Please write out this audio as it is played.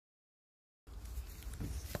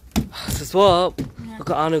So swap. Yeah. Look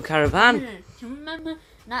at our new caravan. Do you remember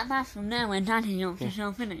that bathroom there when Daddy locked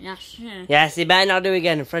himself in it? That's true. Yes, he better not do it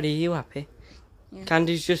again. Freddie, are you happy? Yeah.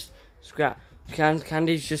 Candy's just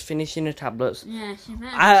Candy's just finishing the tablets. Yeah, she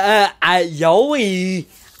better. Joey,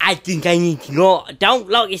 I think I need to go. Don't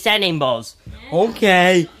lock your head in, Buzz. Yeah,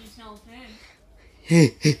 Okay. lock yourself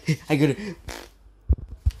in. I gotta.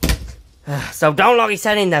 So don't lock your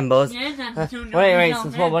head in then, Buzz. Yeah, Daddy, don't lock Wait,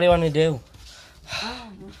 yourself so what do you want to do? Oh.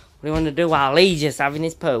 What do you want to do while he's just having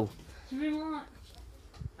his poo? Do we want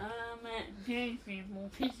gay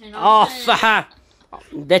people pissing Oh, on fuck!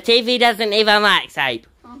 The TV doesn't even like tape.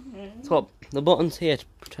 Okay. So the button's here to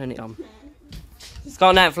turn it on. It's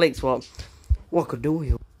got Netflix. What could do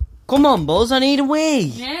you? Come on, Buzz. I need a wee.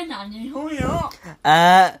 Yeah, Daddy, hurry up.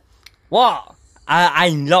 What? I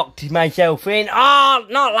locked myself in. Oh,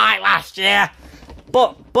 not like last year.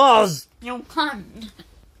 But Buzz, You can't.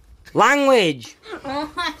 language.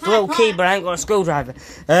 It's a little keyboard. I ain't got a screwdriver.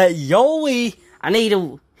 Yoey, I need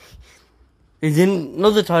a. There's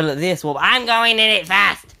another toilet. This one. I'm going in it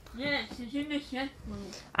first. Yes, it's in the shed.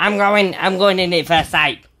 I'm going in it first,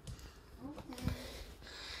 type.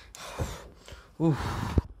 Oof.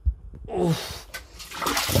 Oof.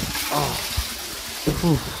 Oh.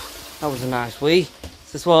 Oof. That was a nice wee.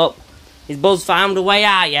 So what? Is Buzz found a way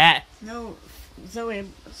out yet? No, Zoe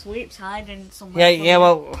Sweep's hiding somewhere. Yeah,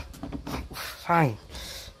 well, fine.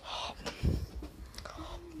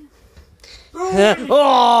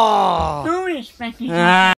 Oh! Who is expecting